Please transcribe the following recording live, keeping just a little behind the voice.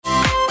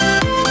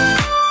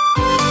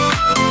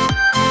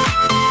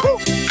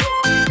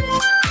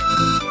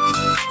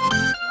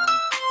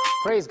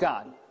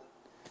God.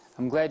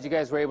 I'm glad you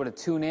guys were able to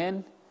tune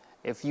in.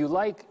 If you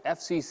like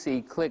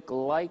FCC, click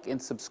like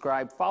and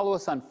subscribe. Follow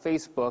us on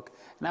Facebook.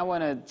 And I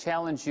want to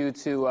challenge you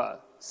to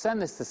send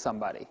this to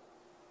somebody.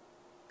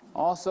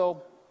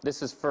 Also,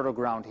 this is fertile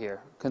ground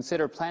here.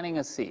 Consider planting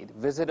a seed.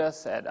 Visit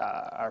us at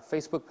our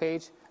Facebook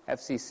page,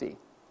 FCC.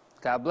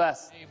 God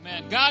bless.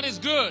 Amen. God is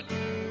good.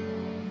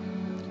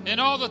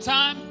 And all the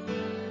time.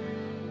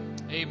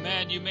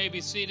 Amen. You may be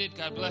seated.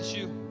 God bless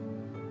you.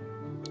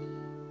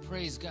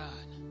 Praise God.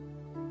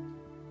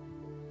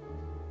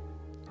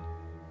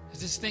 I was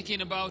just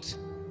thinking about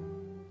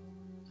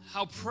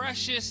how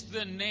precious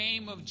the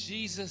name of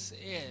Jesus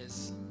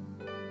is.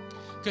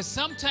 Because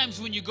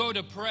sometimes when you go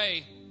to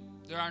pray,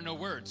 there are no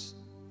words.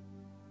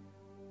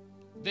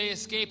 They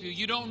escape you.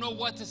 You don't know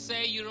what to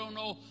say. You don't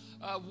know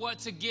what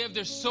to give.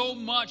 There's so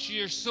much.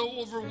 You're so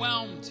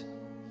overwhelmed.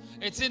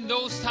 It's in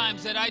those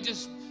times that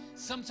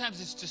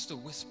sometimes it's just a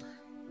whisper.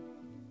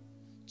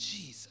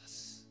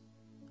 Jesus.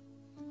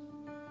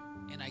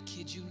 And I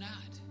kid you not.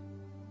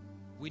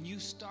 When you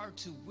start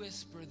to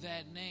whisper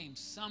that name,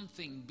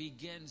 something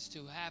begins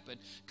to happen.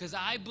 Because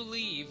I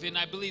believe, and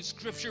I believe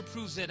Scripture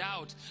proves it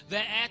out,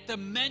 that at the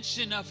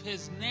mention of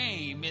His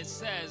name, it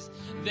says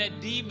that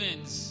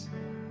demons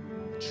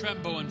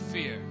tremble in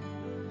fear.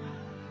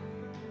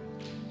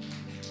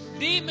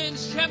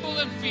 Demons tremble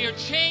in fear.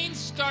 Chains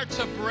start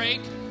to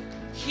break.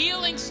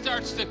 Healing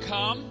starts to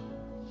come.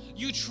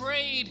 You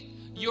trade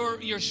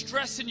your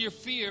stress and your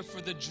fear for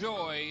the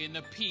joy and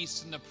the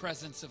peace and the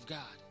presence of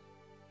God.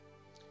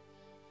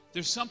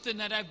 There's something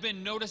that I've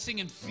been noticing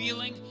and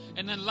feeling,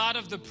 and a lot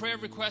of the prayer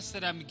requests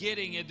that I'm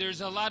getting,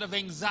 there's a lot of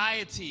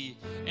anxiety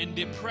and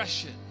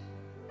depression.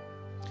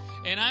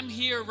 And I'm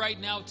here right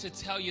now to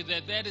tell you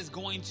that that is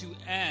going to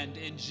end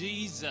in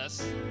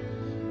Jesus.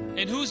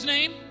 In whose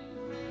name?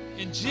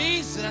 In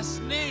Jesus'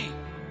 name.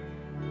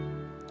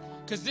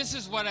 Because this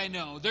is what I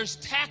know. There's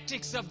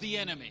tactics of the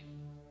enemy.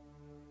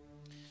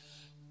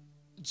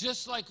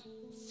 Just like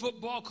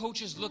football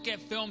coaches look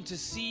at film to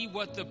see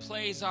what the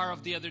plays are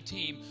of the other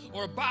team,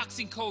 or a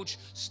boxing coach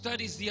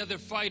studies the other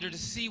fighter to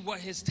see what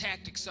his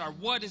tactics are.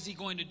 What is he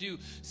going to do?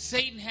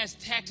 Satan has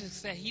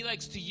tactics that he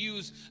likes to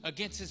use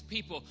against his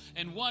people.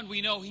 And one,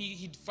 we know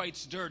he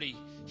fights dirty.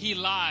 He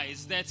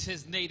lies. That's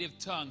his native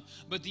tongue.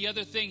 But the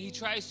other thing, he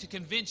tries to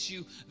convince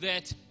you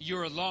that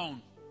you're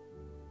alone.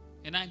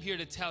 And I'm here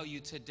to tell you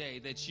today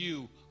that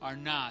you are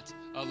not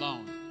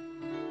alone.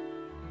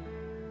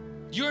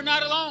 You're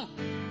not alone.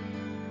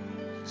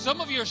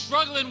 Some of you are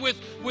struggling with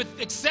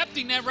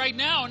accepting that right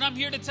now. And I'm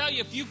here to tell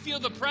you, if you feel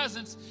the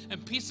presence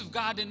and peace of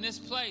God in this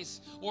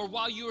place, or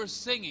while you are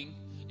singing,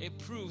 it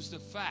proves the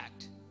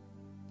fact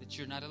that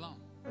you're not alone.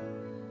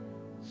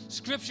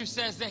 Scripture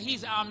says that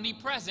He's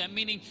omnipresent,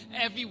 meaning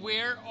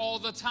everywhere, all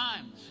the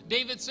time.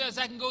 David says,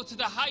 I can go to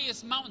the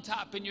highest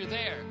mountaintop and you're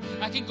there.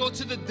 I can go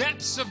to the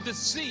depths of the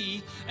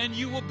sea and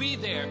you will be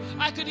there.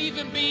 I could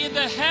even be in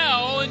the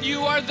hell and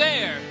you are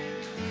there.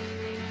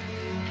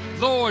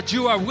 Lord,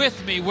 you are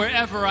with me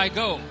wherever I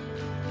go.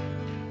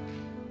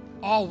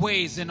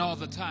 Always and all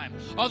the time.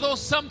 Although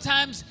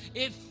sometimes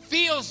it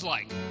feels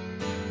like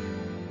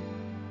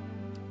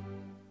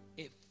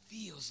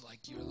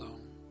you're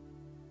alone.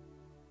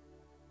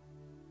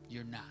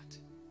 You're not.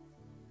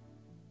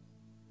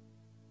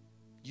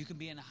 You can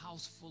be in a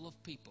house full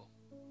of people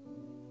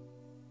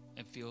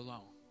and feel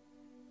alone.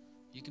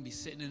 You can be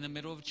sitting in the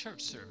middle of a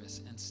church service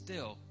and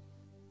still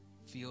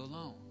feel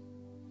alone.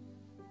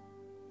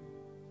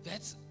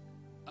 That's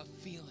a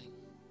feeling.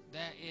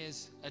 That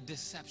is a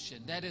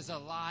deception. That is a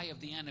lie of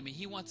the enemy.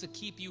 He wants to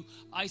keep you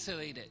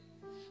isolated.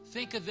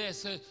 Think of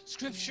this.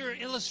 Scripture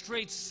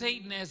illustrates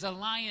Satan as a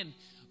lion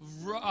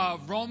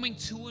roaming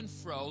to and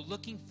fro,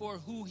 looking for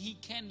who he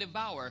can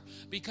devour,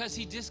 because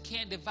he just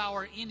can't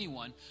devour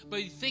anyone.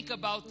 But you think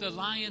about the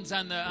lions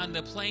on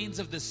the plains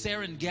of the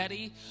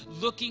Serengeti,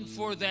 looking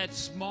for that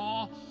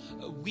small,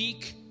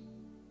 weak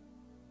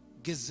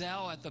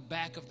gazelle at the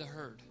back of the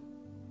herd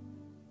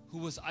who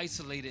was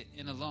isolated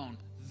and alone.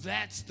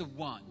 That's the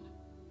one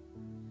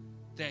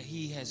that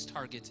he has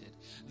targeted.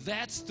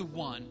 That's the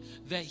one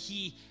that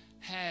he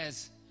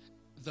has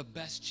the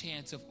best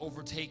chance of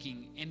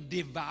overtaking and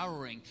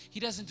devouring.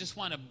 He doesn't just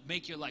want to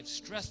make your life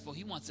stressful.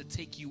 He wants to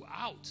take you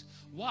out.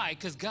 Why?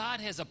 Because God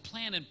has a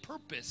plan and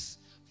purpose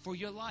for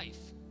your life.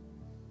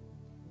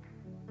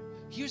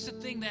 Here's the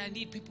thing that I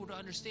need people to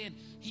understand.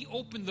 He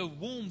opened the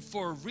womb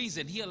for a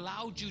reason. He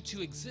allowed you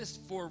to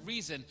exist for a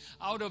reason.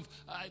 Out of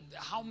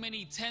how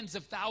many tens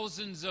of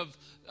thousands of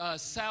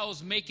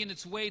cells making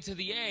its way to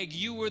the egg,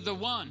 you were the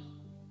one.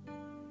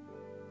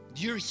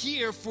 You're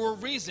here for a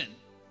reason.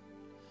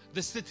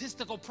 The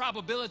statistical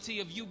probability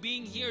of you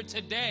being here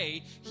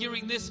today,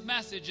 hearing this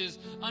message, is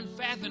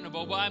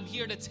unfathomable. But I'm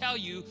here to tell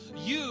you,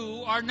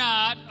 you are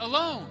not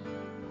alone.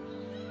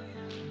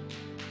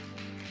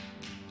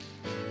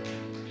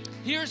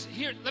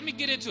 Let me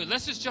get into it.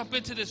 Let's just jump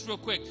into this real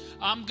quick.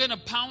 I'm going to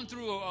pound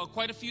through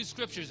quite a few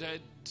scriptures.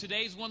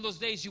 Today's one of those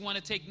days you want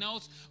to take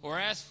notes or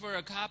ask for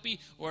a copy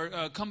or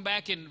come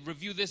back and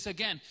review this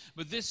again.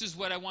 But this is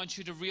what I want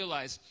you to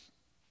realize.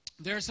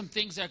 there are some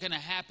things that are going to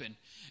happen.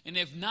 And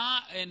if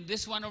not, and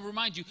this one will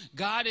remind you,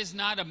 God is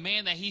not a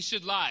man that he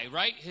should lie,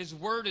 right? His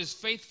word is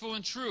faithful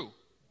and true.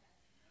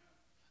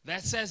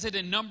 That says it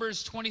in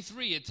Numbers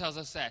 23. It tells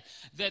us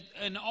that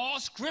in all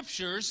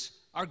scriptures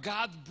are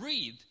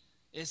God-breathed.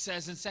 It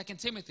says in 2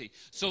 Timothy.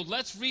 So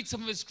let's read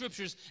some of his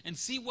scriptures and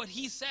see what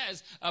he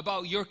says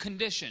about your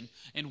condition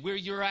and where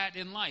you're at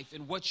in life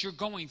and what you're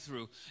going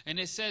through. And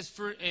it says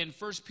in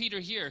 1 Peter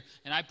here,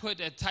 and I put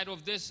the title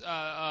of this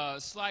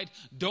slide,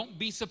 Don't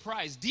Be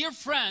Surprised. Dear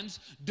friends,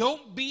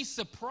 don't be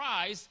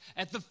surprised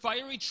at the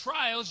fiery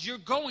trials you're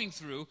going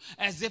through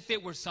as if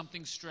it were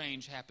something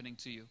strange happening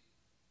to you.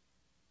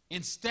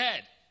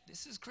 Instead,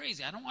 this is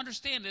crazy. I don't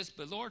understand this,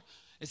 but Lord,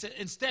 it said,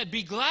 instead,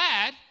 be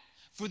glad,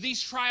 for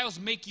these trials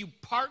make you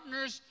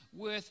partners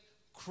with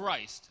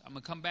Christ. I'm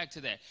going to come back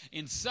to that.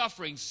 In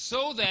suffering,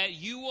 so that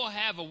you will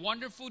have a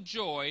wonderful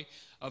joy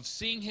of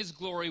seeing his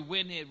glory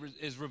when it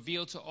is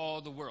revealed to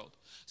all the world.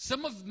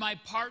 Some of my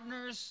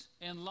partners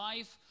in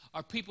life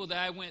are people that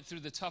I went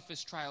through the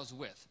toughest trials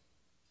with.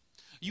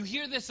 You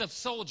hear this of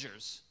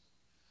soldiers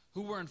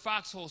who were in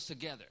foxholes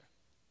together.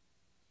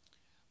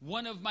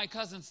 One of my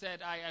cousins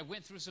said, I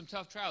went through some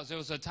tough trials. There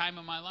was a time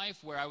in my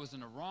life where I was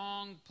in the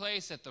wrong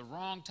place at the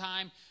wrong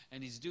time,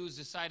 and these dudes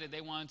decided they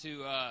wanted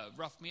to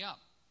rough me up.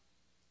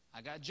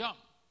 I got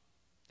jumped.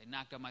 They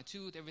knocked out my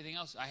tooth, everything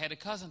else. I had a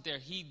cousin there.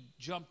 He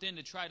jumped in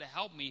to try to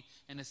help me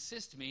and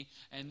assist me,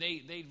 and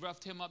they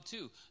roughed him up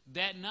too.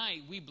 That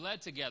night, we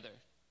bled together.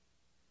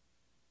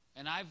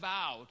 And I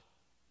vowed,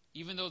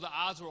 even though the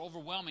odds were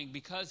overwhelming,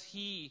 because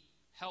he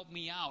helped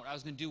me out, I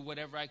was going to do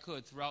whatever I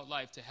could throughout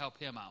life to help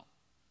him out.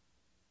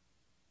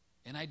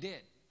 And I did.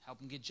 Help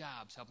him get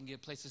jobs, help him get a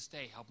place to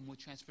stay, help him with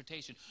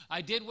transportation.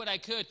 I did what I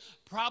could,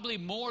 probably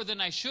more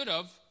than I should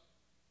have,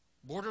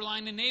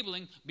 borderline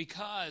enabling,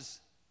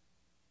 because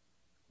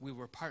we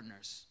were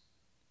partners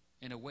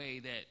in a way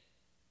that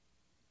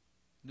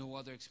no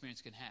other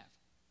experience can have.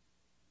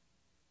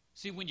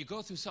 See, when you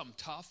go through something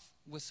tough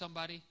with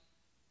somebody,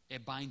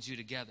 it binds you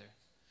together.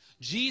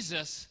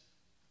 Jesus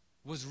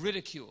was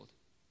ridiculed.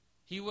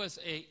 He was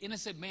an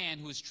innocent man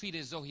who was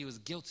treated as though he was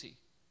guilty.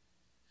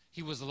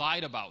 He was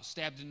lied about,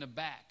 stabbed in the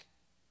back.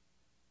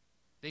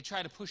 They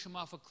tried to push him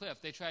off a cliff.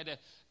 They tried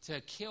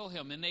to kill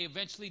him, and they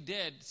eventually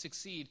did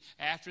succeed.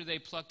 After they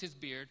plucked his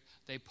beard,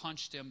 they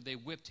punched him, they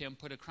whipped him,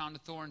 put a crown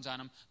of thorns on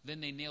him,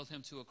 then they nailed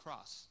him to a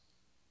cross.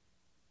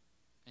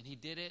 And he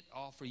did it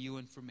all for you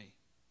and for me.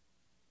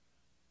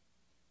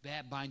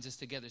 That binds us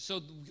together. So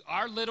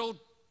our little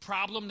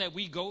problem that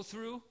we go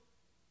through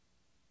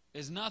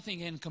is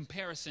nothing in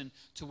comparison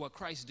to what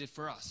Christ did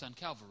for us on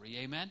Calvary.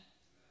 Amen?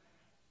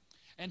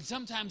 And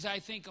sometimes I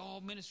think, oh,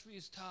 ministry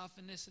is tough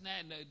and this and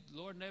that. And the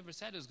Lord never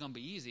said it was going to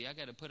be easy. I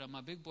got to put on my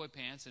big boy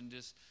pants and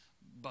just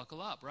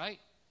buckle up, right?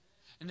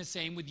 And the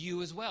same with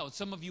you as well.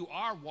 Some of you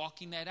are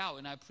walking that out,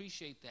 and I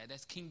appreciate that.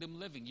 That's kingdom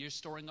living. You're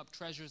storing up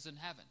treasures in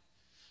heaven.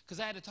 Because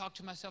I had to talk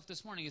to myself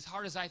this morning. As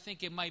hard as I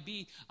think it might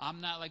be,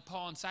 I'm not like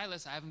Paul and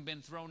Silas. I haven't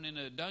been thrown in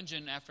a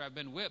dungeon after I've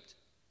been whipped.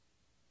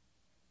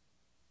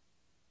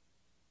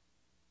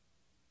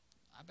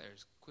 I better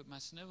quit my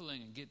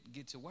sniveling and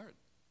get to work.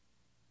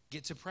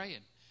 Get to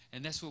praying.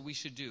 And that's what we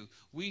should do.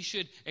 We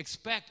should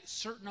expect a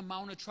certain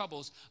amount of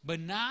troubles,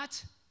 but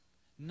not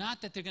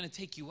that they're going to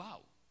take you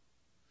out.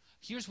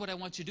 Here's what I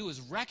want you to do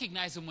is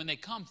recognize them when they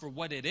come for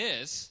what it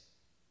is,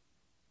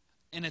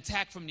 an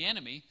attack from the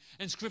enemy.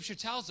 And Scripture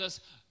tells us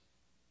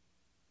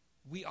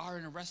we are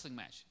in a wrestling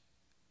match.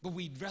 But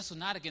we wrestle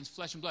not against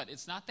flesh and blood.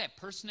 It's not that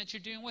person that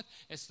you're dealing with.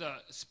 It's the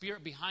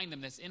spirit behind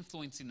them that's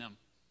influencing them.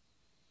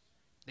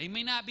 They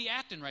may not be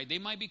acting right. They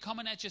might be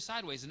coming at you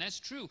sideways, and that's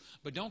true.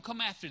 But don't come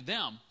after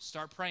them.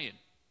 Start praying.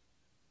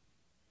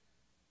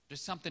 There's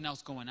something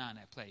else going on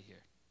at play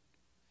here.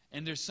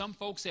 And there's some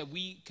folks that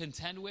we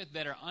contend with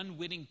that are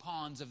unwitting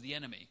pawns of the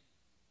enemy.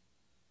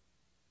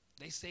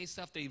 They say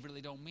stuff they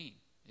really don't mean.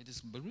 It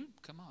just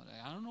come out.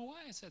 I don't know why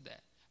I said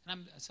that.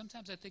 And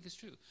sometimes I think it's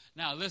true.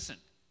 Now, listen.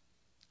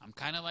 I'm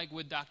kind of like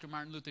with Dr.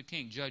 Martin Luther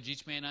King. Judge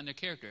each man on their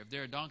character. If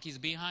there are donkeys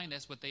behind,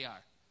 that's what they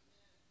are.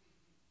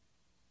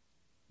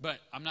 But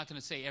I'm not going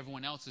to say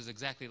everyone else is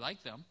exactly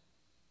like them.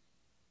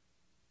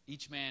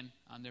 Each man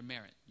on their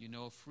merit. You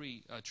know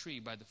a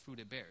tree by the fruit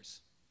it bears.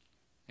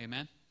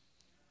 Amen?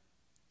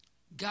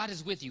 God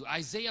is with you.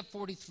 Isaiah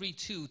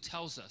 43:2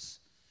 tells us,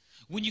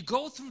 when you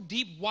go through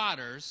deep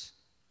waters,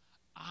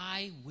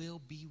 I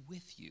will be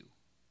with you.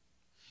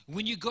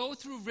 When you go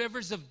through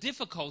rivers of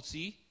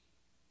difficulty,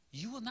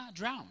 you will not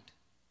drown.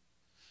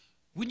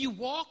 When you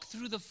walk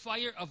through the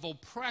fire of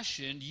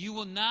oppression, you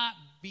will not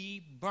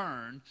be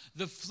burned.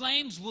 The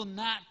flames will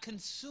not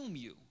consume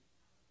you.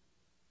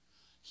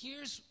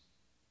 Here's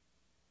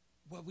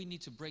what we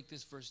need to break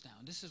this verse down.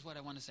 This is what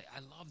I want to say. I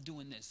love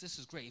doing this. This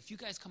is great. If you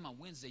guys come on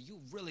Wednesday,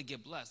 you'll really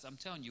get blessed. I'm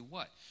telling you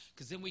what.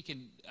 Because then we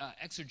can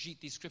exegete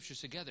these scriptures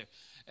together.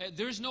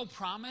 There's no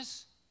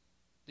promise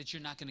that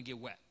you're not going to get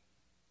wet.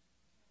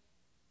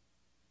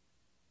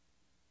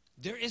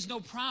 There is no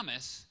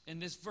promise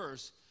in this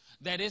verse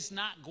that it's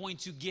not going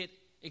to get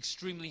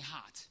extremely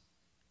hot,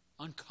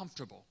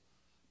 uncomfortable,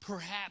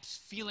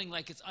 perhaps feeling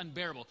like it's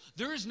unbearable.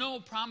 There is no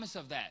promise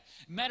of that.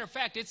 Matter of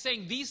fact, it's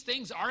saying these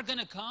things are going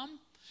to come,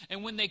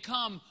 and when they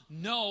come,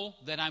 know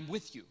that I'm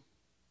with you.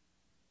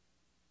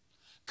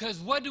 Because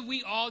what do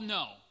we all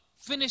know?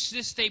 Finish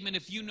this statement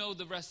if you know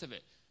the rest of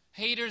it.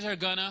 Haters are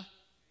gonna.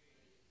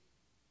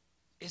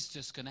 It's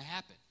just gonna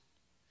happen.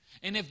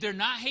 And if they're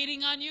not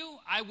hating on you,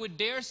 I would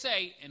dare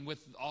say, and with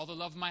all the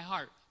love of my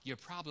heart, you're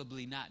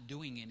probably not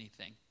doing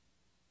anything.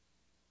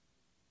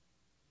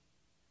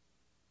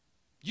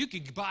 You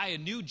could buy a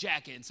new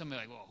jacket and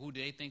somebody like, well, who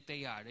do they think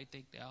they are? They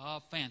think they're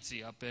all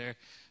fancy up there.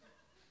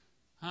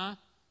 Huh?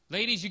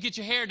 Ladies, you get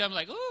your hair done,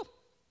 like, ooh,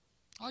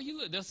 oh, you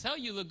look, they'll tell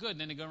you look good,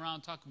 and then they go around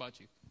and talk about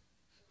you.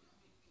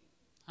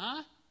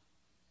 Huh?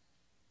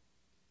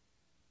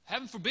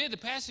 Heaven forbid the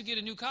pastor get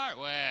a new car.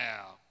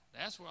 Well,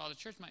 that's where all the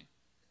church might.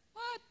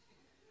 What?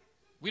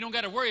 We don't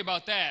got to worry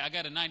about that. I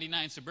got a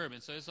 99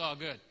 Suburban, so it's all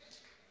good.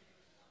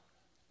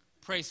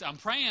 Praise. I'm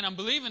praying. I'm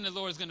believing the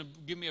Lord is going to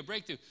give me a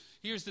breakthrough.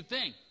 Here's the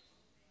thing.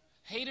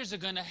 Haters are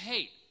going to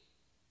hate.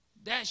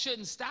 That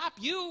shouldn't stop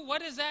you.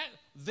 What is that?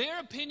 Their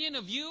opinion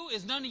of you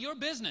is none of your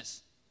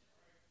business.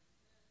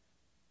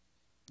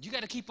 You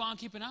got to keep on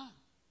keeping on.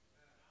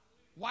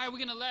 Why are we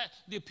going to let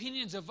the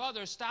opinions of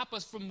others stop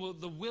us from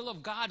the will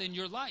of God in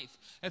your life?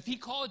 If he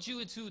called you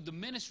into the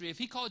ministry, if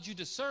he called you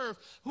to serve,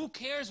 who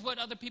cares what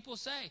other people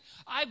say?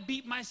 I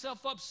beat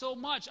myself up so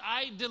much.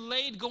 I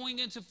delayed going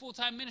into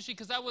full-time ministry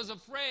because I was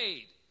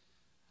afraid.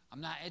 I'm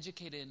not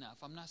educated enough.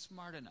 I'm not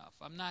smart enough.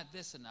 I'm not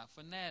this enough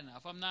and that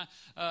enough.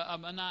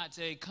 I'm not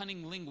a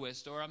cunning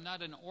linguist, or I'm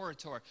not an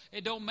orator.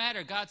 It don't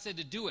matter. God said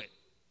to do it.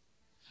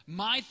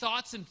 My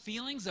thoughts and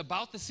feelings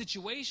about the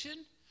situation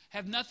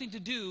have nothing to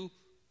do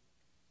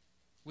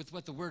with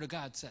what the Word of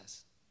God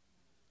says.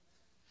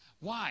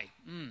 Why?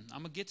 I'm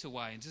going to get to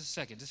why in just a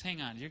second. Just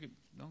hang on.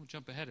 Don't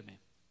jump ahead of me.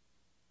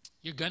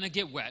 You're going to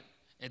get wet.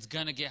 It's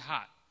going to get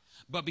hot.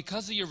 But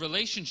because of your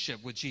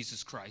relationship with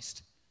Jesus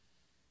Christ,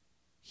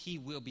 he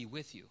will be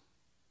with you.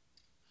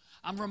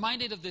 I'm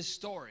reminded of this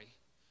story,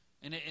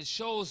 and it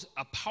shows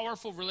a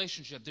powerful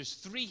relationship. There's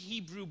 3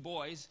 Hebrew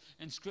boys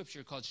in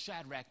Scripture called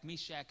Shadrach,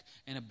 Meshach,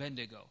 and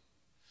Abednego.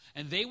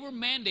 And they were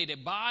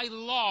mandated by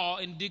law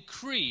and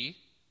decree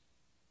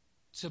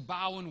to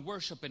bow and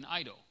worship an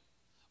idol.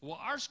 Well,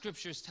 our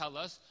scriptures tell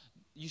us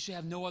you should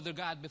have no other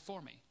God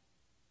before me.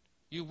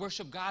 You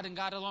worship God and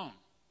God alone.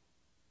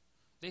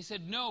 They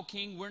said, no,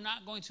 king, we're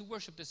not going to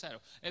worship this idol.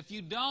 If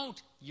you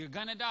don't, you're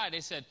going to die.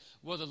 They said,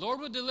 well, the Lord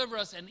will deliver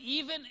us, and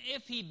even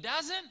if he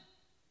doesn't,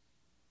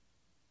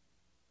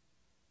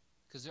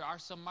 because there are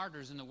some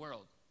martyrs in the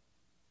world,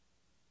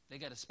 they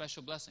got a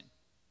special blessing.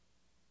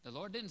 The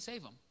Lord didn't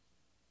save them.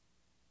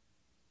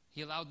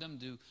 He allowed them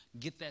to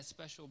get that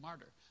special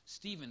martyr.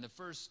 Stephen, the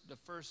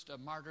first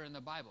martyr in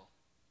the Bible.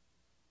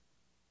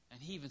 And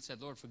he even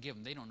said, Lord, forgive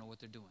them. They don't know what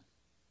they're doing.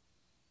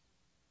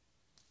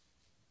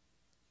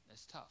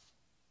 That's tough.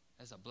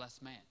 That's a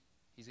blessed man.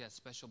 He's got a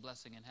special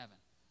blessing in heaven.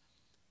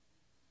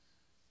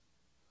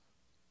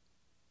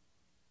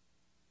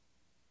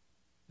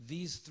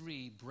 These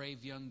 3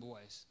 brave young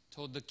boys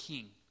told the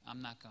king,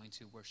 I'm not going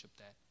to worship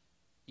that.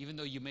 Even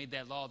though you made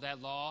that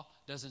law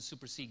doesn't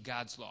supersede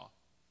God's law.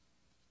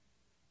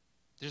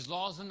 There's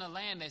laws in the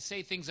land that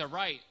say things are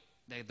right,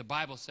 that the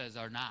Bible says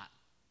are not.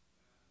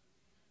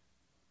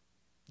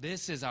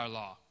 This is our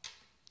law.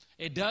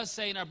 It does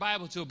say in our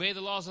Bible to obey the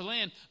laws of the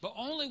land, but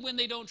only when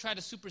they don't try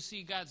to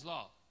supersede God's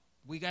law.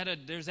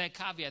 There's that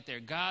caveat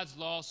there. God's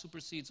law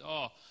supersedes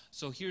all.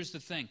 So here's the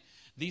thing.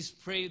 These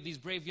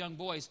brave young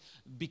boys,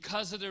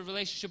 because of their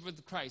relationship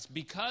with Christ,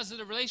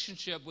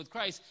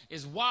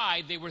 is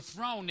why they were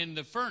thrown in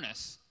the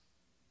furnace.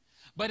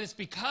 But it's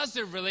because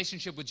their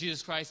relationship with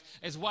Jesus Christ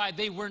is why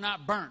they were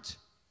not burnt.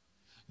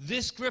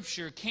 This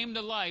scripture came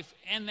to life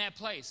in that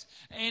place.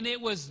 And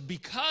it was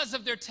because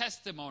of their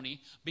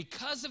testimony,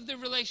 because of their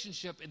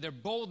relationship and their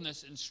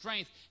boldness and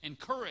strength and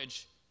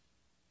courage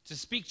to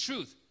speak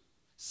truth.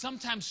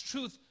 Sometimes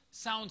truth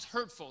sounds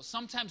hurtful.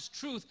 Sometimes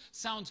truth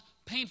sounds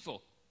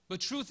painful. But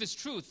truth is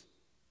truth.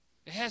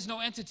 It has no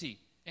entity.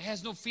 It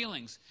has no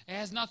feelings. It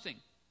has nothing.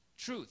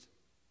 Truth.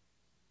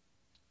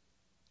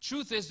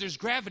 Truth is there's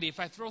gravity. If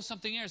I throw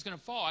something in there, it's going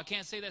to fall. I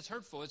can't say that's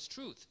hurtful. It's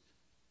truth.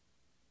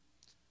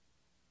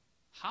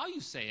 How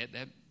you say it,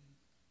 that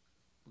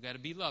we got to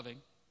be loving.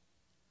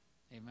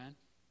 Amen.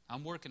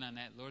 I'm working on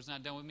that. Lord's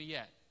not done with me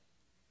yet.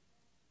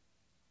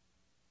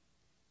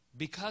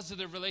 Because of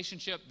their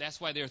relationship,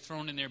 that's why they're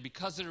thrown in there.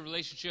 Because of the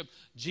relationship,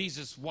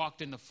 Jesus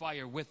walked in the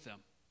fire with them.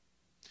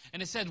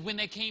 And it said when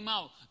they came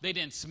out, they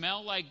didn't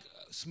smell like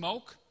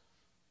smoke.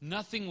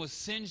 Nothing was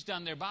singed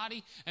on their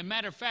body. And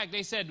matter of fact,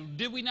 they said,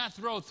 did we not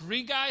throw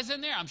 3 guys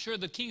in there? I'm sure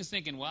the king's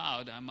thinking,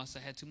 wow, I must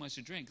have had too much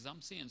to drink because I'm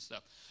seeing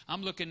stuff.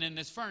 I'm looking in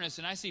this furnace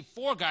and I see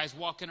 4 guys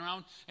walking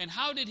around. And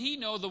how did he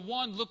know the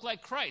one looked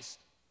like Christ?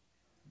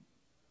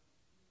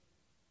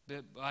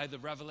 By the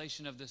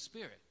revelation of the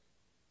Spirit.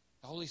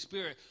 The Holy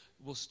Spirit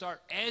will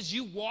start, as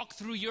you walk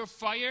through your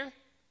fire,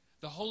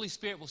 the Holy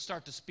Spirit will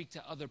start to speak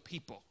to other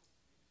people.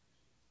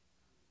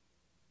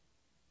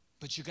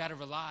 But you got to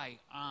rely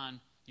on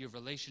your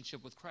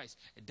relationship with Christ.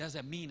 It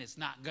doesn't mean it's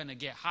not going to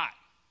get hot.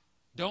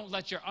 Don't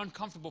let your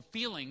uncomfortable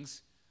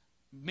feelings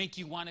make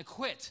you want to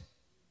quit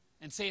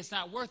and say it's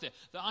not worth it.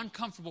 The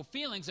uncomfortable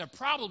feelings are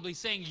probably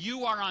saying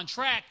you are on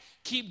track,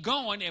 keep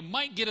going. It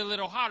might get a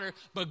little hotter,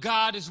 but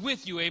God is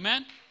with you.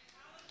 Amen?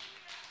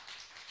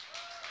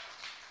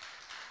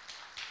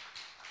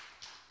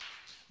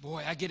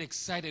 Boy, I get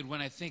excited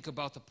when I think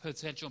about the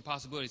potential and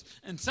possibilities.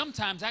 And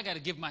sometimes I got to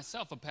give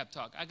myself a pep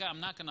talk. I'm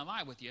not going to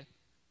lie with you.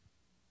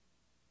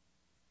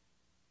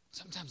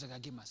 Sometimes I got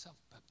to give myself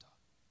a pep talk.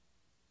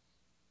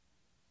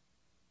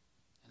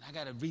 And I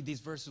got to read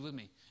these verses with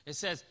me. It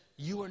says,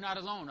 you are not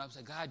alone. I was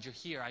like, God, you're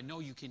here. I know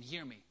you can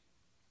hear me.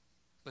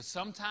 But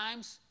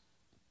sometimes,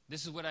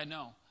 this is what I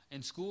know.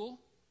 In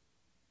school,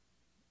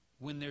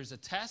 when there's a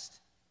test,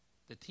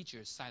 the teacher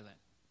is silent.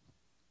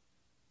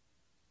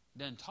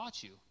 Done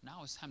taught you.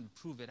 Now it's time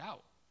to prove it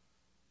out.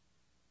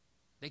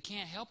 They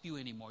can't help you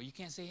anymore. You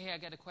can't say, hey, I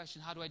got a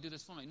question. How do I do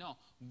this for me? No.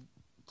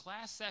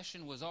 Class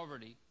session was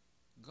already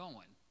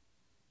going.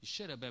 You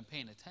should have been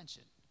paying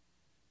attention.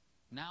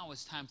 Now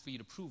it's time for you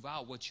to prove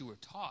out what you were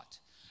taught.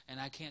 And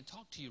I can't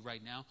talk to you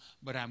right now,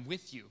 but I'm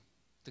with you.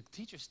 The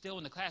teacher's still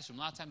in the classroom.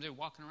 A lot of times they're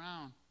walking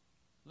around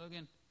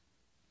looking.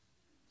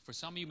 For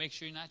some of you, make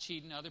sure you're not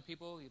cheating. Other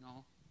people,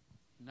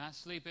 not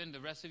sleeping.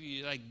 The rest of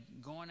you, like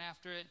going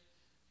after it.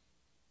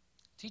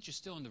 Teacher's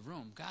still in the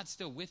room. God's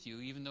still with you,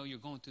 even though you're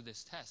going through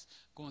this test,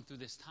 going through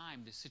this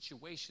time, this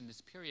situation, this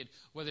period,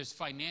 whether it's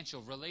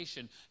financial,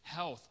 relation,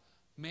 health,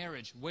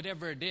 marriage,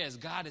 whatever it is,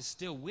 God is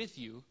still with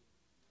you.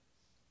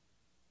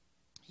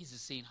 He's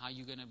just seeing how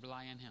you're going to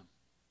rely on him.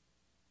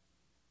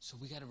 So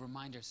we got to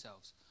remind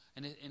ourselves.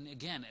 And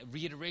again,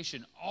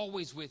 reiteration,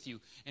 always with you.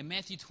 In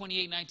Matthew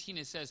 28:19,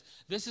 it says,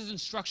 this is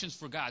instructions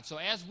for God. So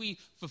as we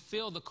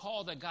fulfill the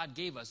call that God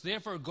gave us,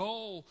 therefore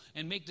go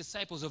and make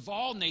disciples of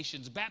all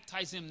nations,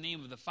 baptize them in the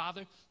name of the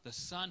Father, the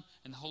Son,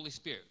 and the Holy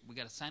Spirit. We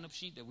got a sign-up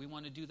sheet that we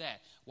want to do that.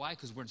 Why?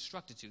 Because we're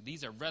instructed to.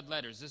 These are red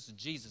letters. This is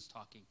Jesus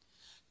talking.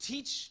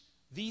 Teach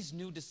these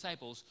new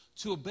disciples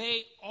to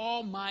obey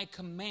all my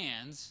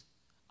commands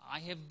I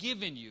have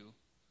given you,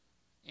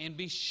 and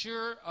be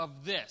sure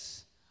of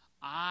this.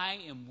 I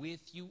am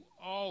with you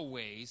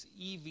always,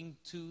 even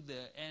to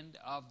the end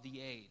of the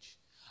age.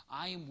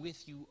 I am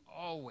with you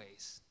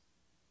always.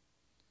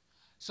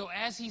 So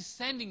as he's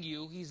sending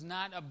you, he's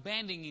not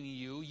abandoning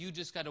you. You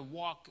just got to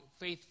walk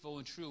faithful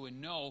and true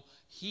and know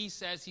he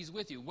says he's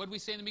with you. What did we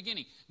say in the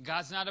beginning?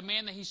 God's not a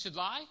man that he should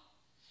lie.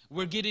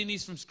 We're getting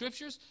these from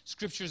scriptures.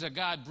 Scriptures are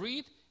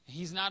God-breathed.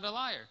 He's not a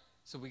liar.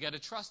 So we got to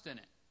trust in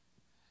it.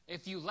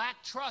 If you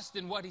lack trust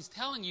in what he's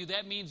telling you,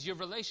 that means your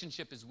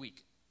relationship is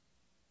weak.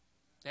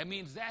 That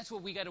means that's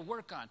what we got to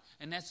work on.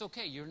 And that's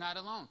okay. You're not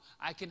alone.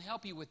 I can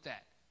help you with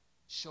that.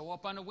 Show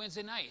up on a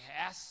Wednesday night.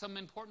 Ask some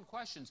important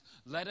questions.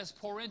 Let us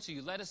pour into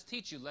you. Let us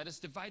teach you. Let us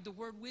divide the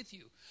word with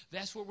you.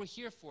 That's what we're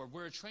here for.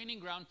 We're a training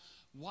ground.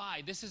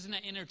 Why? This isn't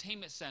an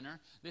entertainment center.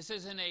 This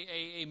isn't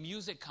a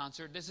music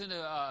concert. This isn't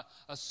a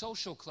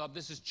social club.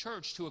 This is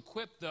church to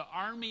equip the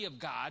army of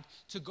God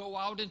to go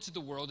out into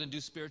the world and do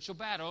spiritual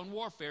battle and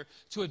warfare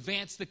to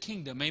advance the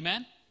kingdom.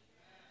 Amen?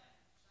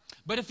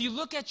 But if you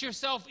look at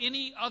yourself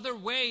any other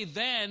way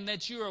than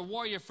that you're a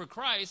warrior for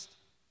Christ,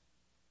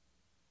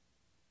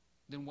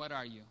 then what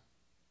are you?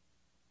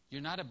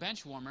 You're not a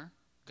bench warmer.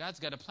 God's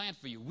got a plan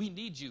for you. We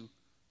need you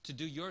to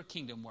do your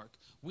kingdom work.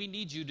 We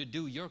need you to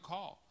do your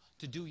call,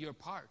 to do your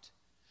part.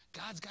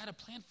 God's got a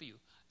plan for you.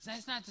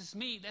 That's not just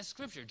me. That's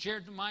Scripture.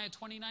 Jeremiah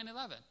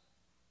 29:11.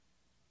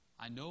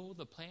 I know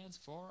the plans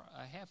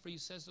I have for you,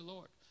 says the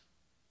Lord,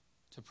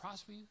 to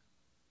prosper you,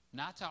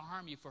 not to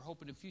harm you, for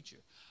hope in the future.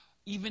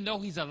 Even though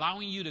he's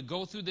allowing you to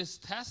go through this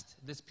test,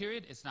 this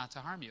period, it's not to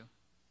harm you.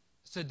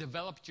 It's to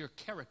develop your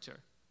character,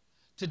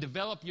 to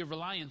develop your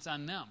reliance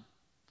on them.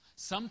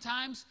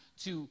 Sometimes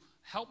to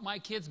help my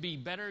kids be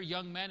better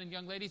young men and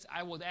young ladies,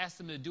 I will ask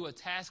them to do a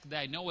task that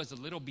I know is a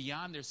little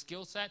beyond their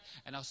skill set,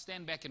 and I'll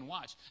stand back and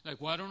watch.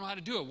 Like, well, I don't know how to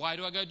do it. Why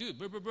do I got to do it?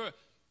 Blah, blah, blah.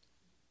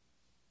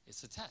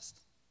 It's a test.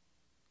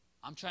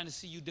 I'm trying to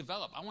see you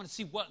develop. I want to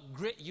see what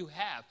grit you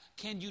have.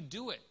 Can you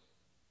do it?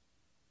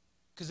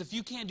 Because if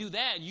you can't do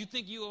that, and you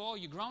think you're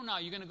grown now,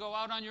 you're going to go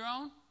out on your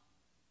own?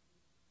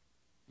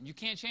 And you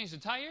can't change the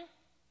tire?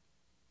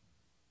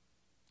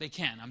 They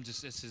can.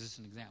 This is just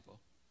an example.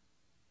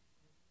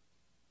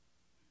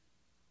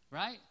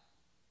 Right?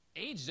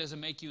 Age doesn't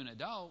make you an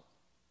adult.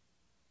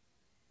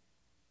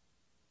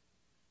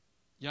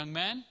 Young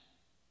men,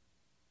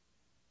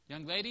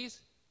 young ladies,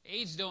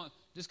 age don't,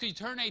 just because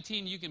you turn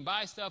 18, you can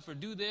buy stuff or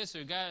do this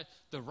or got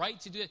the right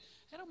to do it.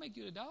 That don't make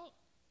you an adult.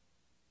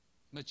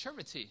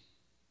 Maturity.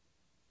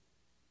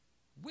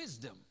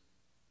 Wisdom.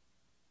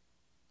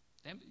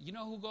 You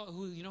know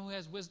who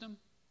has wisdom?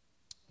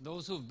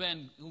 Those who've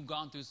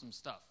gone through some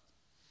stuff.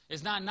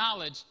 It's not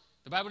knowledge.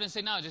 The Bible didn't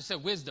say knowledge, it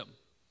said wisdom.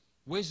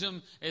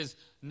 Wisdom is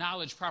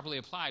knowledge properly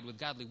applied with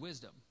godly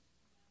wisdom.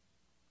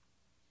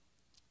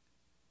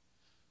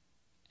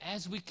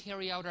 As we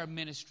carry out our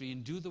ministry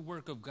and do the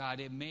work of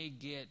God, it may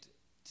get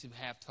to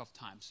have tough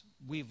times.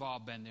 We've all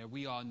been there.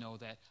 We all know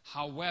that.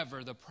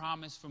 However, the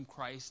promise from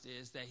Christ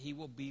is that he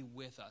will be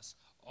with us,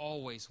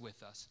 always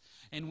with us.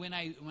 And when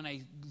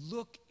I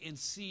look and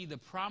see the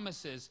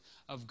promises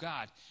of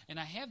God, and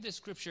I have this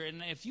scripture,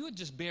 and if you would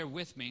just bear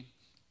with me,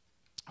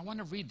 I want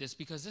to read this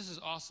because this is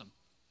awesome.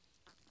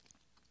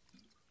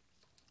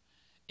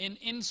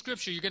 In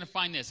Scripture, you're going to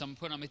find this. I'm going to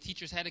put on my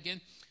teacher's hat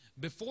again.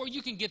 Before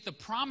you can get the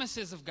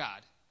promises of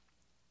God,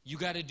 you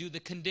got to do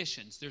the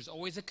conditions. There's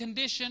always a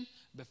condition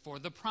before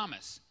the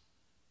promise.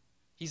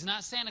 He's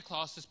not Santa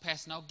Claus just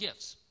passing out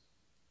gifts.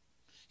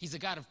 He's a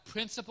God of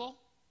principle,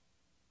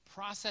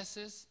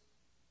 processes,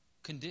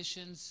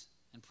 conditions,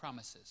 and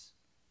promises.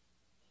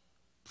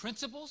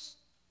 Principles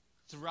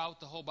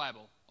throughout the whole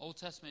Bible, Old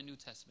Testament, New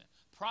Testament.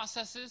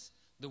 Processes,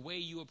 the way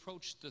you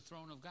approach the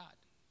throne of God.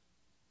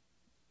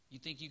 You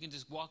think you can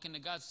just walk into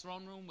God's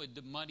throne room with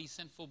the muddy,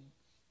 sinful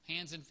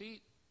hands and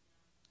feet?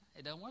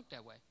 It doesn't work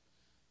that way.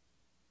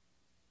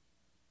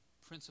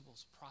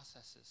 Principles,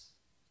 processes,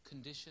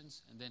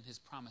 conditions, and then his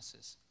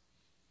promises.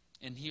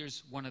 And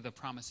here's one of the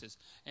promises.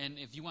 And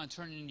if you want to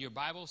turn in your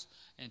Bibles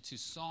and to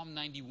Psalm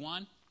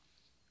 91,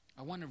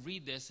 I want to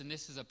read this, and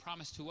this is a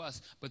promise to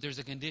us, but there's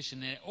a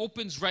condition, and it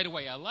opens right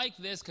away. I like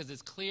this because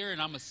it's clear,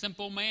 and I'm a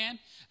simple man,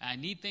 and I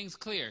need things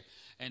clear.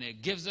 And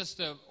it gives us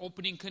the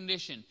opening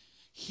condition.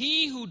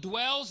 He who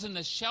dwells in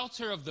the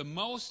shelter of the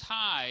Most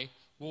High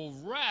will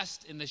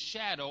rest in the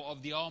shadow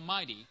of the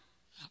Almighty.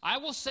 I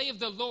will say of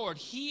the Lord,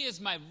 he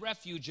is my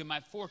refuge and my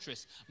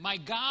fortress, my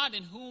God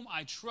in whom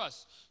I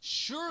trust.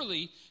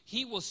 Surely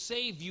he will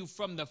save you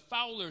from the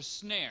fowler's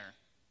snare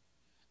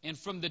and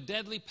from the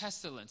deadly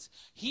pestilence.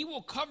 He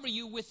will cover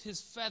you with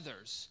his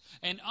feathers,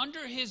 and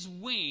under his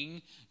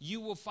wing you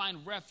will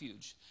find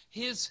refuge.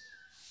 His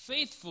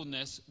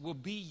faithfulness will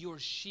be your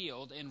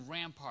shield and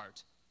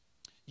rampart.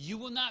 You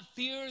will not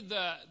fear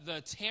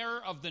the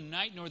terror of the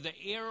night, nor the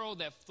arrow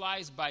that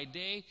flies by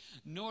day,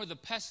 nor the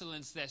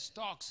pestilence that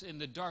stalks in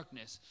the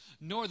darkness,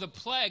 nor the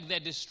plague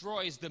that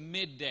destroys the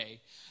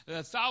midday.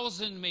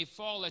 1,000 may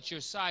fall at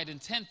your side,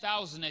 and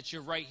 10,000 at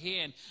your right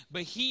hand,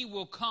 but he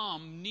will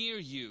come near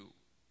you,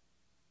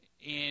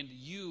 and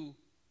you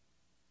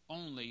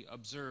only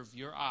observe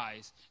your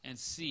eyes and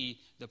see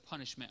the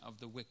punishment of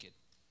the wicked.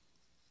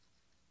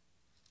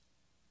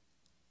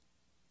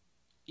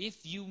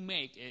 If you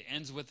make, it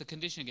ends with the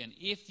condition again,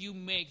 if you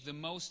make the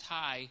Most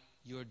High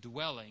your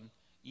dwelling,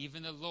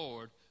 even the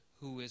Lord,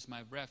 who is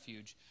my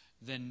refuge,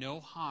 then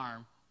no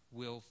harm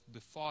will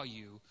befall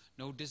you,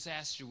 no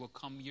disaster will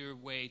come your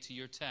way to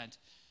your tent,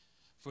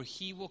 for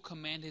he will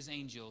command his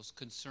angels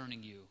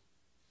concerning you,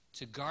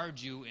 to guard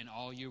you in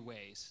all your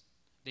ways.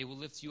 They will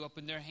lift you up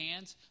in their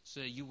hands, so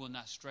that you will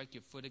not strike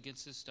your foot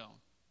against a stone.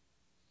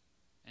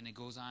 And it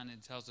goes on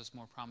and tells us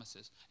more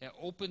promises. It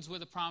opens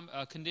with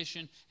a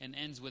condition and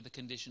ends with a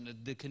condition.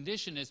 The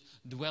condition is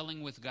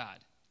dwelling with God.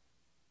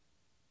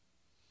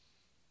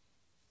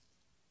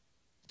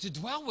 To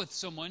dwell with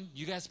someone,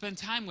 you got to spend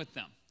time with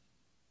them.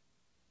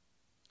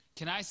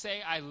 Can I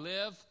say I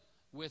live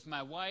with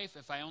my wife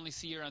if I only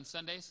see her on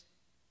Sundays?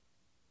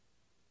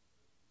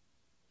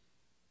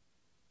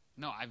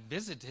 No, I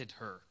visited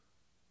her.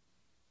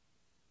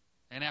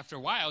 And after a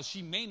while,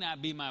 she may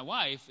not be my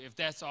wife if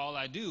that's all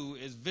I do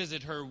is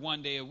visit her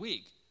one day a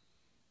week.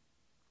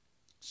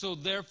 So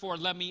therefore,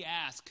 let me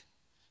ask,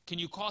 can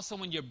you call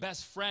someone your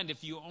best friend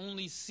if you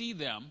only see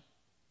them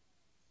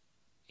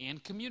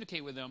and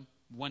communicate with them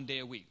one day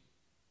a week?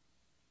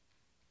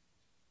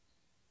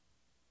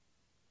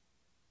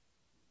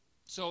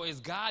 So is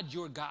God,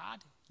 your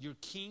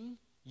king,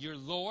 your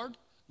Lord?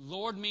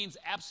 Lord means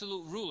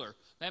absolute ruler.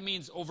 That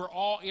means over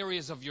all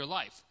areas of your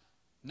life.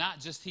 Not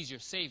just he's your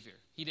Savior.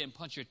 He didn't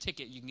punch your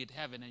ticket, you can get to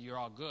heaven and you're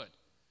all good.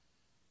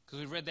 Because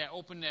we read that,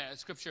 open that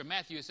scripture in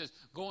Matthew, it says,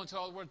 go into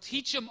all the world,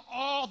 teach them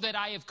all that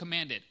I have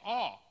commanded.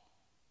 All.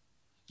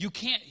 You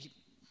can't,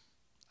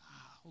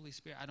 Holy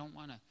Spirit, I don't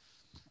want to.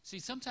 See,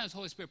 sometimes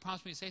Holy Spirit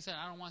prompts me to say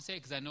something, I don't want to say it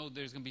because I know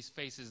there's going to be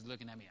faces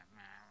looking at me.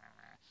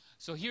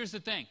 So here's the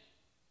thing.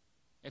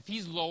 If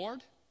he's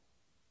Lord,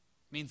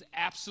 means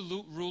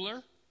absolute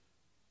ruler,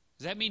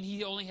 does that mean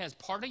he only has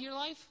part of your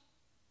life?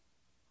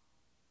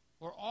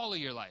 Or all of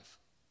your life?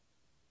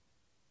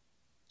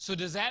 So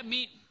does that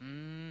mean,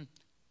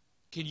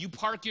 can you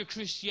park your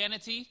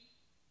Christianity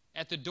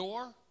at the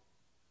door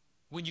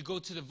when you go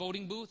to the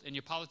voting booth and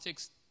your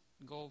politics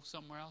go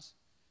somewhere else?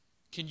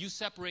 Can you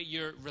separate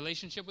your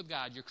relationship with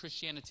God, your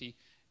Christianity,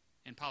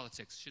 and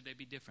politics? Should they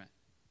be different?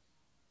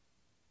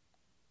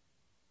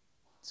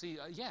 See,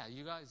 yeah,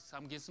 you guys,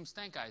 I'm getting some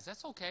stank eyes.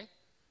 That's okay.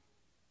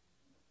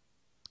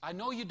 I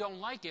know you don't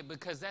like it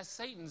because that's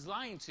Satan's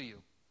lying to you.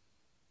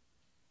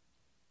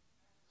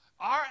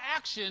 Our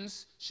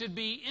actions should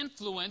be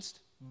influenced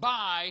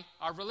by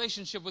our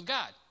relationship with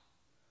God.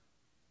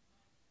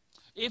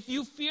 If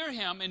you fear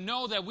him and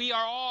know that we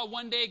are all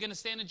one day going to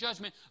stand in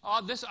judgment,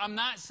 I'm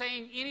not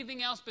saying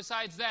anything else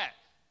besides that.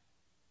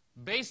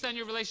 Based on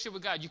your relationship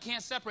with God, you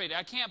can't separate it.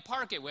 I can't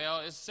park it.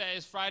 Well, it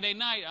says Friday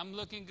night, I'm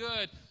looking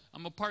good.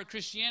 I'm going to park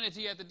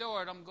Christianity at the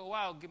door, and I'm going to go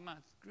out, get my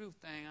groove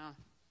thing on.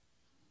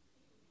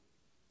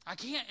 I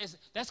can't.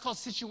 That's called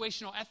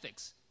situational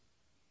ethics.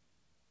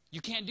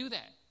 You can't do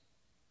that.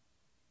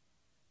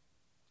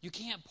 You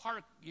can't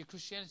park your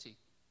Christianity.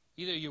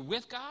 Either you're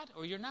with God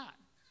or you're not.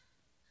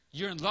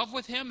 You're in love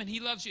with him and he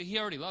loves you. He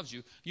already loves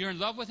you. You're in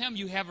love with him.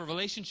 You have a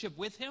relationship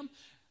with him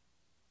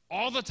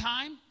all the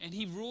time, and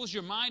he rules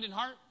your mind and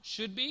heart,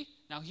 should be.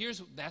 Now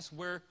that's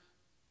where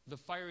the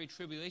fiery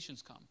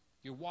tribulations come.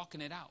 You're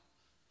walking it out.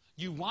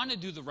 You want to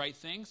do the right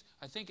things.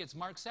 I think it's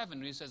Mark 7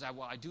 when he says,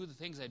 I do the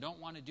things I don't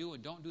want to do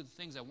and don't do the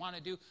things I want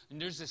to do.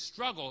 And there's this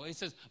struggle. He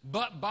says,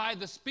 but by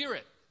the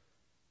Spirit.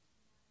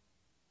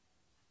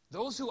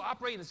 Those who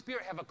operate in the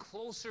Spirit have a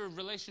closer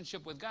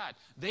relationship with God.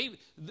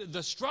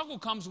 The struggle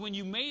comes when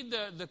you made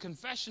the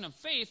confession of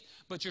faith,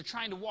 but you're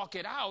trying to walk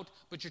it out,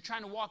 but you're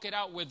trying to walk it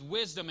out with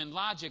wisdom and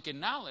logic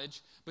and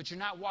knowledge, but you're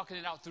not walking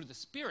it out through the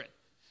Spirit.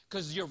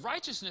 Because your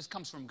righteousness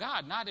comes from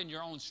God, not in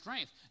your own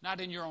strength,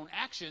 not in your own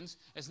actions.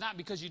 It's not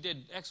because you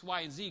did X,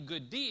 Y, and Z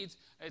good deeds.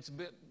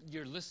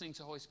 You're listening to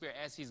the Holy Spirit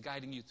as he's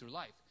guiding you through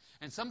life.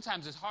 And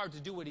sometimes it's hard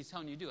to do what he's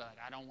telling you to do. Like,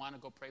 I don't want to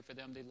go pray for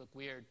them. They look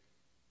weird.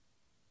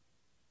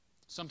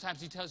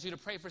 Sometimes he tells you to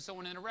pray for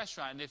someone in a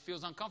restaurant, and it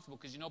feels uncomfortable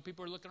because you know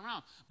people are looking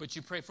around. But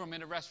you pray for them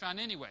in a restaurant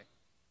anyway.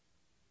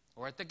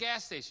 Or at the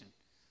gas station.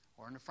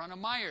 Or in the front of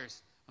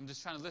Myers. I'm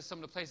just trying to list some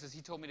of the places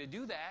he told me to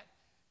do that.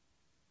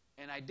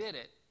 And I did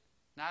it.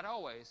 Not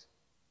always.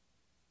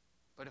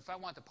 But if I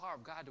want the power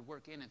of God to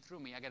work in and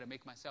through me, I got to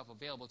make myself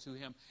available to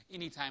him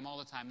anytime, all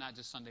the time, not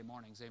just Sunday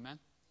mornings. Amen?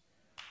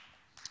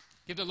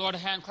 Give the Lord a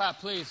hand clap,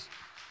 please.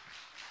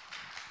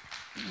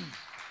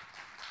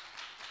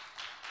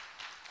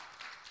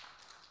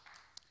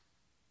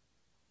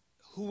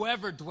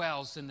 Whoever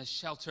dwells in the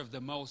shelter of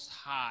the Most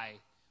High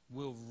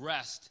will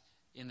rest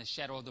in the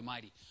shadow of the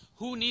Mighty.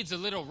 Who needs a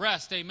little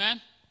rest? Amen?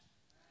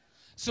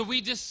 So we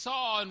just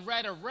saw and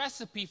read a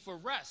recipe for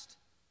rest.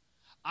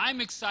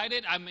 I'm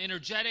excited. I'm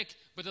energetic.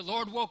 But the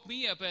Lord woke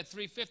me up at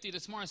 3:50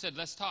 this morning and said,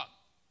 let's talk.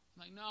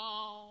 I'm like,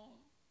 no.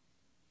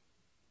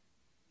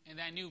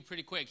 And I knew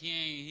pretty quick,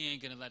 he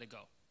ain't going to let it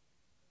go.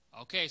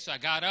 Okay, so I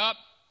got up,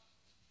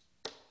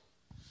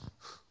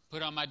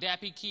 put on my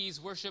Dappy Keys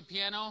worship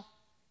piano.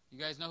 You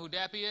guys know who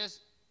Dappy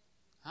is?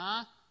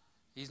 Huh?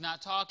 He's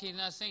not talking, he's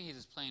not singing, he's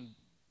just playing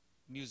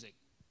music.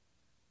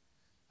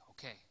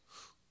 Okay.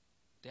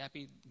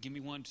 Dappy, give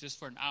me one just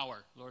for an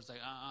hour. Lord's like,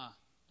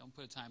 don't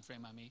put a time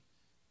frame on me.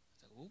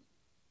 I was like, oop.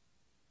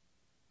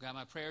 Got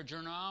my prayer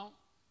journal out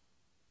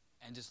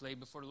and just laid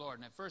before the Lord.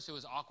 And at first it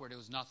was awkward, it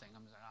was nothing.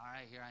 I'm just like, all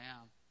right, here I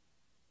am.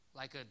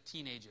 Like a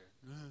teenager.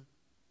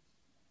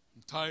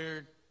 I'm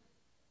tired.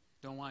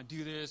 Don't want to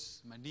do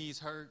this. My knees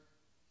hurt.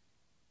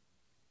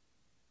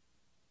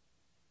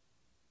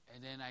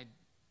 And then I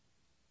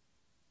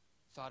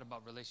thought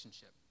about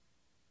relationship.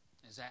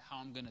 Is that how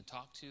I'm going to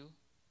talk to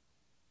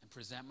and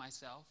present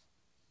myself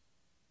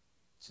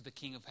to the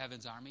King of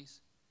Heaven's armies?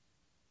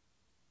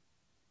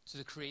 To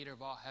the creator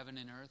of all heaven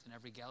and earth and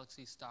every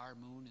galaxy, star,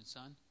 moon, and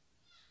sun?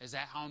 Is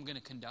that how I'm going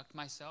to conduct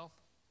myself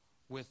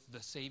with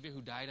the Savior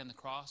who died on the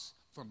cross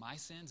for my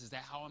sins? Is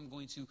that how I'm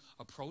going to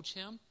approach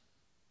him?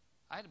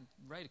 I had to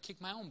ready to kick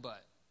my own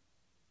butt.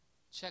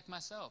 Check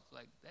myself.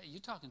 Like, hey,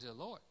 you're talking to the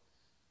Lord.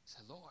 I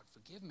said, Lord,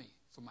 forgive me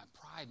for my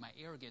pride, my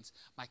arrogance,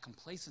 my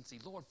complacency.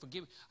 Lord,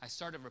 forgive me. I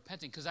started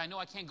repenting because I know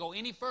I can't go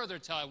any further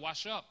till I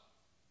wash up.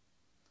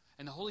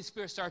 And the Holy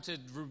Spirit started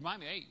to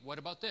remind me, hey, what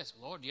about this?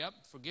 Lord, yep,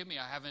 forgive me.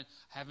 I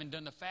haven't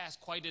done the fast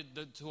quite to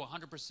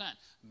 100%.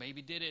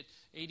 Maybe did it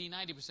 80,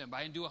 90%, but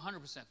I didn't do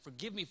 100%.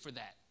 Forgive me for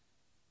that.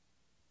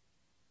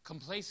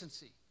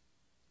 Complacency,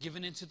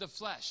 giving into the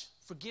flesh.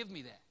 Forgive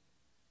me that.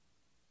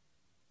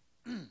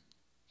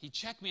 He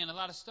checked me on a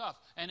lot of stuff.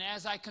 And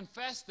as I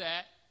confessed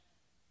that,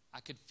 I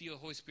could feel the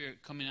Holy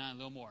Spirit coming on a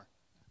little more.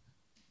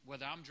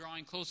 Whether I'm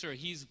drawing closer or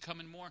he's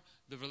coming more,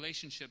 the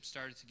relationship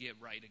started to get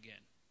right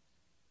again.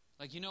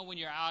 Like, you know when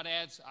you're at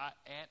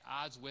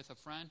odds with a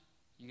friend?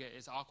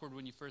 It's awkward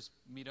when you first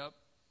meet up.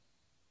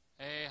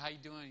 Hey, how you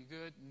doing? You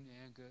good? Yeah,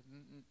 good.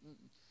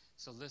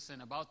 So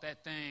listen, about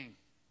that thing,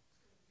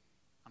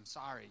 I'm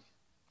sorry.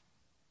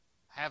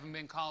 I haven't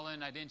been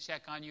calling. I didn't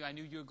check on you. I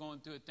knew you were going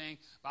through a thing,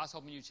 but I was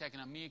hoping you were checking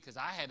on me because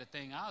I had a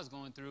thing I was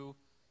going through.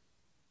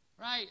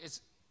 Right?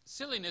 It's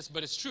silliness,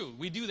 but it's true.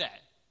 We do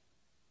that.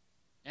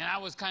 And I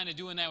was kind of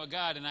doing that with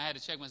God, and I had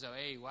to check myself.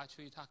 Hey, watch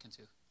who you're talking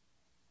to.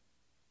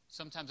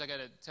 Sometimes I got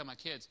to tell my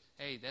kids,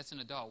 hey, that's an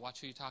adult.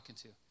 Watch who you're talking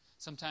to.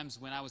 Sometimes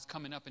when I was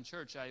coming up in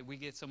church, we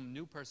get some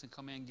new person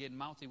come in getting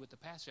mouthy with the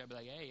pastor. I'd be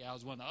like, hey, I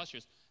was one of the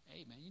ushers.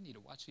 Hey, man, you need to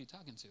watch who you're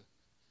talking to.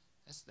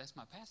 That's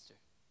my pastor.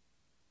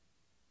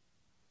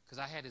 Because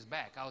I had his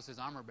back. I was his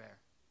armor bearer.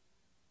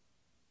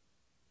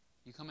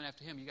 You coming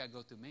after him, you got to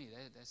go through me.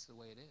 That's the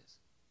way it is.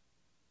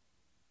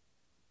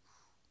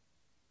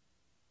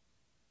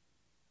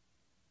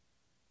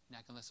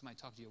 Not going to let somebody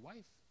talk to your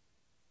wife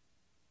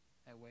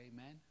that way,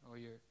 man, or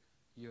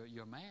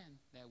your man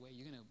that way.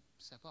 You're going to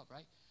step up,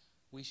 right?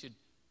 We should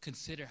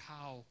consider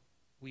how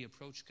we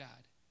approach God,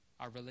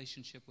 our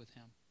relationship with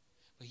him.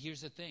 But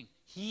here's the thing.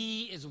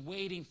 He is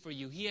waiting for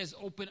you. He has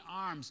open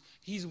arms.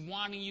 He's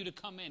wanting you to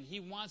come in. He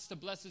wants to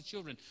bless his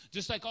children.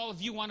 Just like all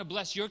of you want to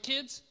bless your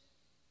kids,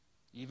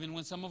 even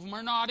when some of them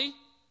are naughty,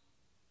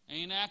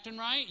 ain't acting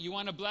right. You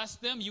want to bless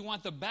them. You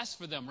want the best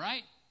for them,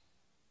 right?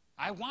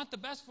 I want the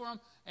best for them.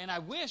 And I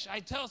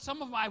tell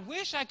some of them, I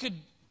wish I could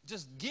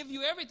just give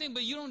you everything,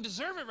 but you don't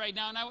deserve it right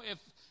now. Now,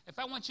 if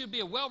I want you to be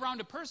a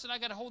well-rounded person, I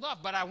got to hold off.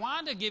 But I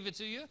want to give it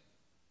to you.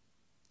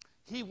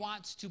 He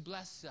wants to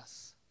bless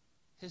us,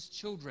 his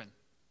children.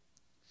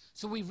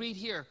 So we read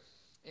here,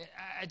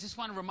 I just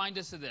want to remind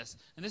us of this.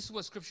 And this is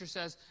what Scripture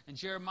says in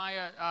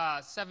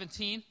Jeremiah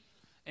 17.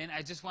 And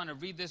I just want to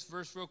read this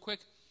verse real quick.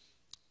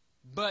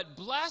 But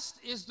blessed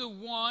is the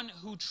one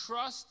who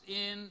trusts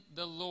in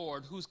the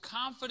Lord, whose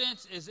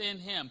confidence is in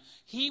him.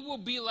 He will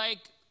be like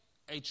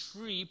a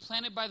tree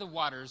planted by the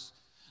waters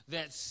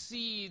that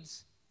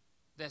sends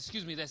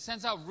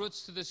out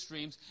roots to the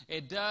streams.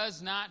 It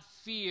does not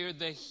fear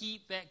the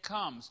heat that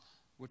comes.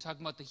 We're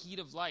talking about the heat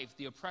of life,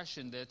 the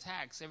oppression, the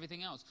attacks,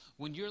 everything else.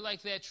 When you're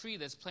like that tree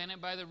that's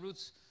planted by the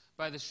roots,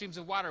 by the streams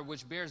of water,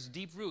 which bears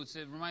deep roots.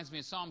 It reminds me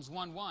of Psalms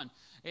 1:1.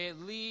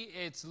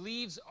 Its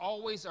leaves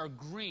always are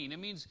green. It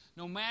means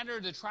no matter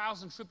the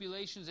trials and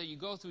tribulations that you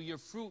go through, your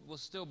fruit will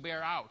still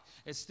bear out.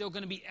 It's still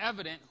going to be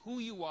evident who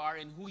you are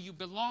and who you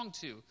belong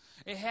to.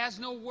 It has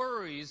no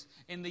worries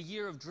in the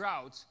year of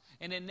droughts,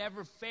 and it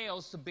never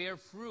fails to bear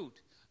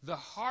fruit. The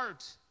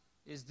heart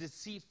is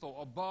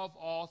deceitful above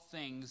all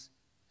things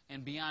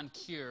and beyond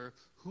cure.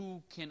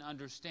 Who can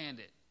understand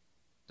it?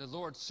 The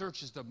Lord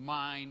searches the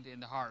mind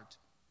and the heart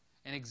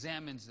and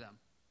examines them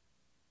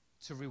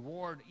to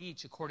reward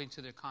each according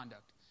to their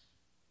conduct.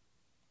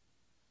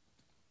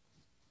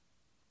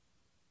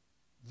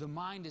 The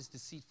mind is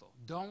deceitful.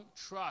 Don't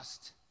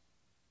trust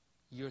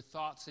your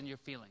thoughts and your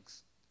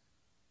feelings.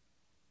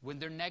 When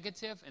they're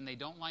negative and they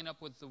don't line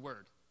up with the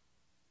Word.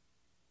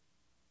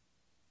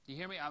 Do you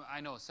hear me?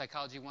 I know,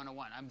 Psychology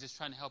 101. I'm just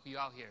trying to help you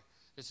out here.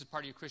 This is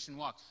part of your Christian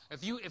walk.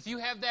 If you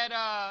have that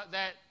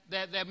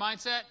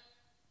mindset,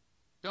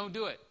 don't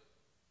do it.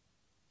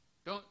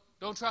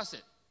 Don't trust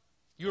it.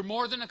 You're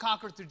more than a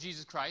conqueror through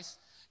Jesus Christ.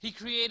 He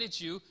created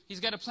you. He's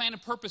got a plan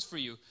and purpose for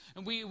you.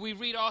 And we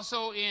read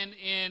also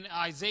in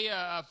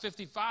Isaiah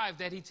 55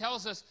 that he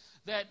tells us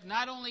that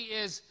not only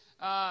is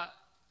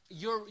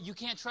you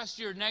can't trust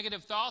your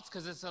negative thoughts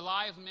because it's a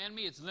lie of an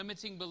enemy, it's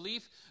limiting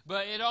belief,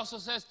 but it also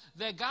says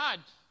that God,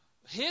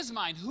 his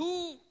mind,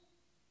 who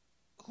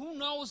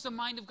knows the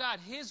mind of God?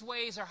 His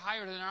ways are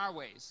higher than our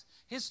ways.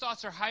 His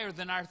thoughts are higher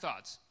than our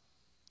thoughts.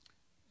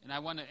 And I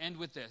want to end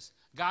with this.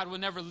 God will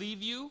never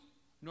leave you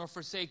nor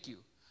forsake you.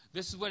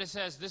 This is what it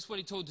says. This is what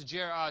he told to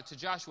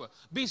Joshua.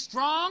 Be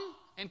strong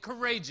and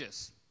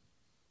courageous.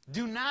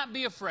 Do not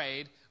be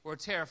afraid or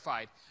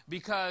terrified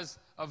because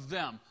of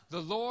them. The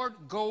Lord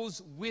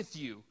goes with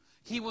you.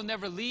 He will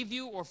never leave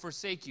you or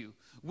forsake you.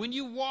 When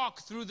you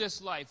walk through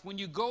this life, when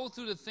you go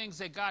through the things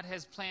that God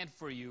has planned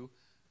for you,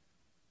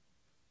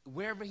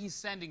 wherever he's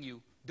sending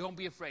you, don't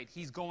be afraid.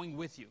 He's going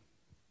with you.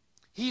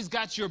 He's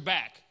got your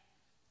back.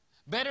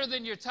 Better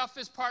than your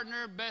toughest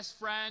partner, best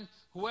friend,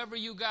 whoever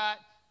you got,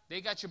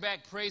 they got your back.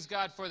 Praise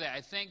God for that.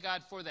 I thank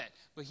God for that.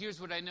 But here's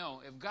what I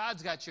know. If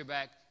God's got your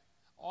back,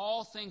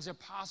 all things are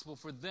possible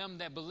for them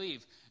that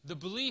believe. The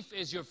belief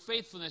is your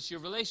faithfulness,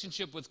 your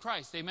relationship with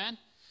Christ. Amen?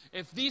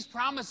 If these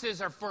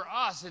promises are for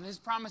us and his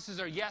promises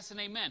are yes and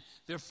amen,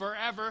 they're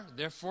forever,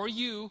 they're for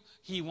you.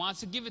 He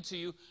wants to give it to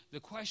you. The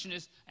question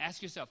is,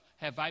 ask yourself,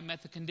 have I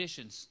met the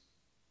conditions?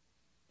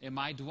 Am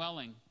I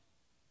dwelling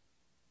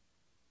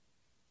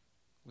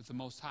with the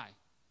Most High?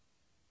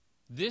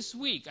 This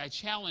week, I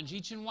challenge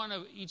each and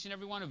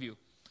every one of you,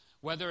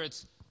 whether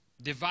it's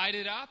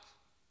divided up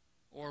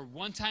or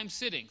one-time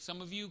sitting. Some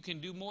of you can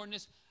do more than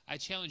this. I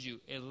challenge you,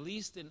 at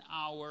least an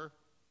hour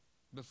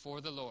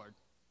before the Lord,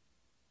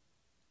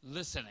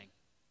 listening.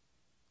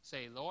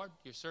 Say, Lord,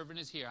 your servant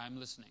is here. I'm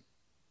listening.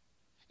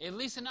 At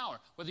least an hour.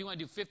 Whether you want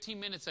to do 15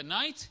 minutes a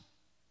night,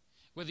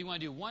 whether you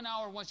want to do 1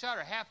 hour, 1 shot,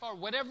 or half hour,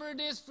 whatever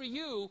it is for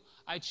you,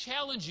 I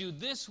challenge you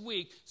this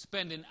week,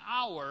 spend an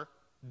hour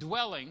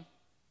dwelling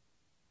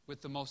with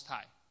the Most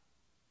High.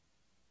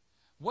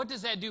 What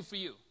does that do for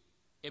you?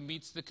 It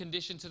meets the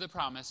condition to the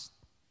promise.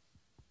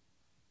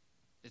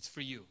 It's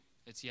for you.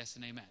 It's yes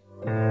and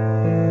amen.